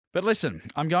But listen,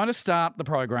 I'm going to start the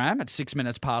program at 6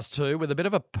 minutes past 2 with a bit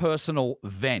of a personal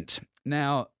vent.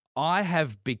 Now, I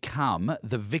have become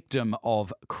the victim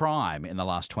of crime in the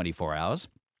last 24 hours.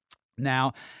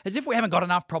 Now, as if we haven't got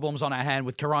enough problems on our hand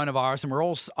with coronavirus and we're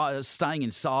all staying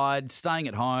inside, staying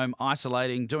at home,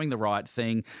 isolating, doing the right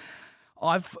thing,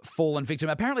 I've fallen victim.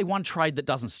 Apparently, one trade that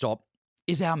doesn't stop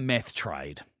is our meth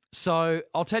trade. So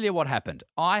I'll tell you what happened.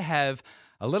 I have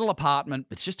a little apartment,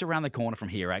 it's just around the corner from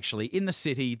here actually, in the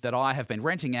city that I have been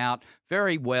renting out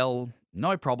very well,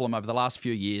 no problem over the last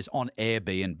few years on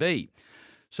Airbnb.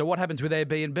 So what happens with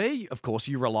Airbnb? Of course,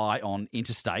 you rely on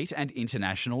interstate and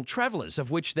international travellers,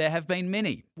 of which there have been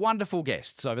many wonderful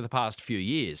guests over the past few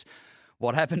years.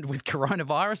 What happened with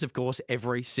coronavirus? Of course,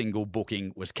 every single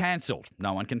booking was cancelled.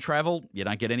 No one can travel. You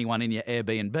don't get anyone in your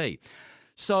Airbnb.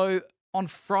 So on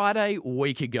Friday a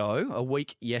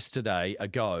week yesterday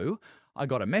ago, I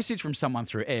got a message from someone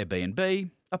through Airbnb.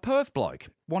 A Perth bloke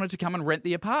wanted to come and rent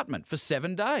the apartment for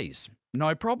 7 days.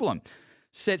 No problem.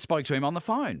 Spoke to him on the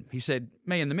phone. He said,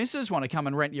 me and the missus want to come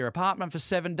and rent your apartment for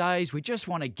 7 days. We just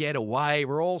want to get away.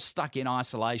 We're all stuck in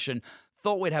isolation.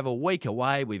 Thought we'd have a week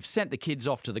away. We've sent the kids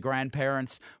off to the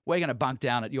grandparents. We're going to bunk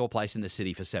down at your place in the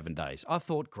city for 7 days. I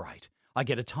thought, great. I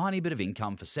get a tiny bit of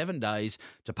income for 7 days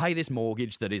to pay this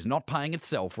mortgage that is not paying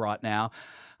itself right now.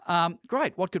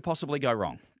 Great. What could possibly go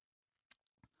wrong?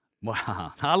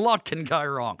 Well, a lot can go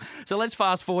wrong. So let's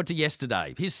fast forward to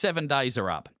yesterday. His 7 days are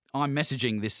up. I'm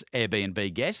messaging this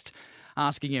Airbnb guest,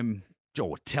 asking him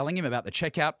or telling him about the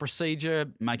checkout procedure,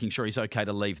 making sure he's okay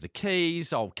to leave the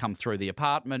keys. I'll come through the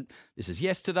apartment. This is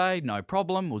yesterday, no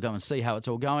problem. We'll go and see how it's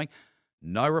all going.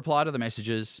 No reply to the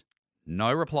messages,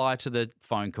 no reply to the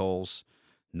phone calls,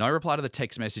 no reply to the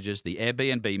text messages, the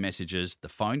Airbnb messages. The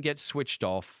phone gets switched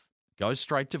off, goes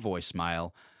straight to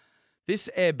voicemail. This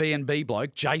Airbnb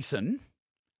bloke, Jason,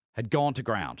 had gone to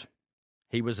ground.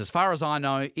 He was, as far as I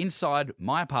know, inside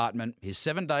my apartment. His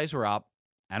 7 days were up,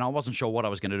 and I wasn't sure what I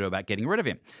was going to do about getting rid of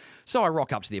him. So I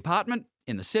rock up to the apartment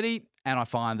in the city, and I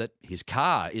find that his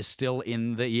car is still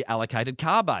in the allocated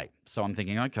car bay. So I'm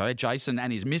thinking, okay, Jason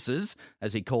and his missus,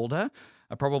 as he called her,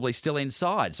 are probably still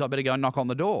inside, so I better go and knock on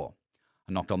the door.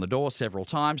 I knocked on the door several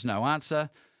times, no answer.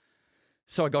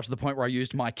 So I got to the point where I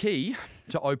used my key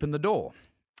to open the door.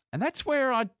 And that's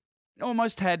where I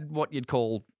almost had what you'd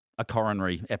call a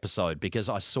coronary episode, because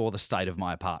I saw the state of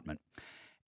my apartment.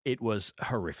 It was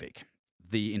horrific.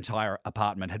 The entire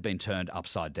apartment had been turned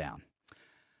upside down.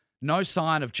 No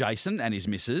sign of Jason and his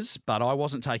missus, but I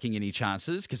wasn't taking any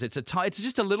chances because it's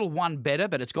just a little one-bedder,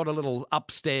 but it's got a little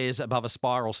upstairs above a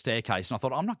spiral staircase. And I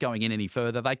thought, I'm not going in any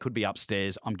further. They could be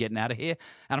upstairs. I'm getting out of here,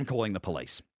 and I'm calling the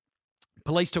police.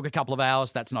 Police took a couple of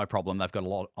hours. That's no problem. They've got a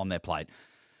lot on their plate.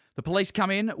 The police come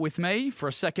in with me for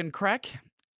a second crack,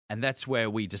 and that's where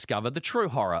we discovered the true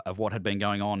horror of what had been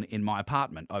going on in my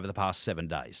apartment over the past 7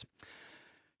 days.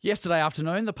 Yesterday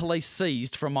afternoon, the police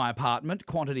seized from my apartment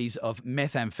quantities of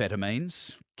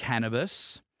methamphetamines,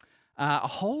 cannabis, a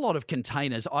whole lot of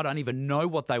containers. I don't even know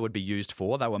what they would be used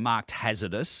for. They were marked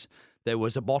hazardous. There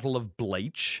was a bottle of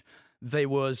bleach. There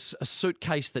was a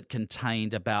suitcase that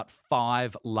contained about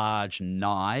 5 large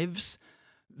knives.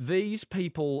 These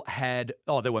people had,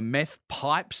 there were meth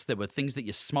pipes. There were things that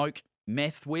you smoke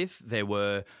meth with. There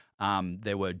were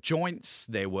joints.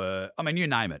 You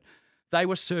name it. They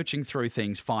were searching through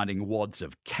things, finding wads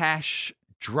of cash,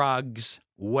 drugs,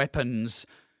 weapons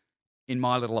in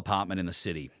my little apartment in the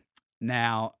city.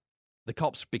 Now, the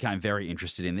cops became very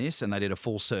interested in this, and they did a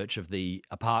full search of the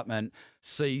apartment,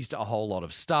 seized a whole lot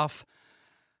of stuff.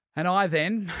 And I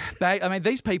then,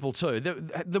 these people too,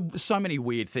 so many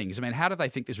weird things. How did they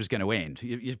think this was going to end?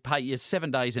 You pay your 7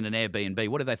 days in an Airbnb.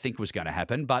 What did they think was going to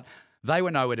happen? But they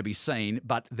were nowhere to be seen.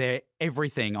 But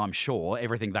everything, I'm sure,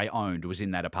 everything they owned was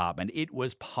in that apartment. It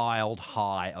was piled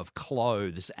high of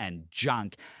clothes and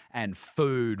junk and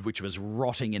food, which was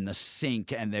rotting in the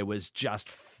sink. And there was just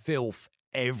filth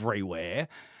everywhere.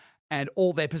 And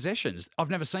all their possessions. I've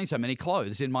never seen so many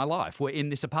clothes in my life were in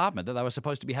this apartment that they were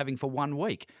supposed to be having for 1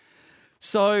 week.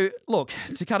 So, look,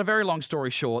 to cut a very long story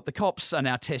short, the cops are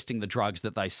now testing the drugs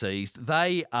that they seized.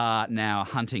 They are now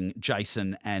hunting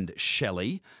Jason and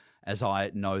Shelley, as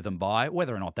I know them by.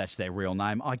 Whether or not that's their real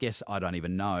name, I guess I don't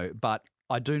even know. But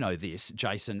I do know this,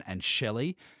 Jason and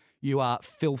Shelley, you are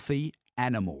filthy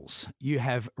animals. You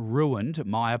have ruined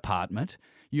my apartment.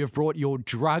 You have brought your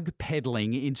drug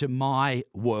peddling into my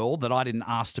world that I didn't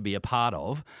ask to be a part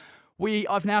of.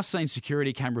 I've now seen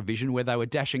security camera vision where they were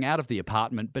dashing out of the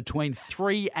apartment between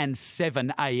 3 and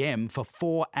 7 a.m. for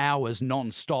 4 hours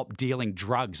non-stop dealing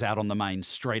drugs out on the main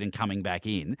street and coming back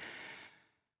in.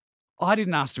 I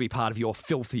didn't ask to be part of your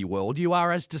filthy world. You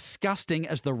are as disgusting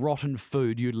as the rotten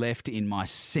food you left in my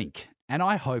sink. And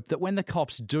I hope that when the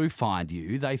cops do find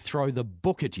you, they throw the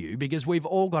book at you because we've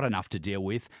all got enough to deal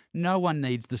with. No one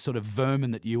needs the sort of vermin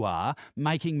that you are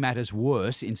making matters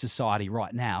worse in society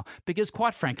right now because,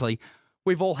 quite frankly,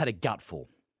 we've all had a gutful.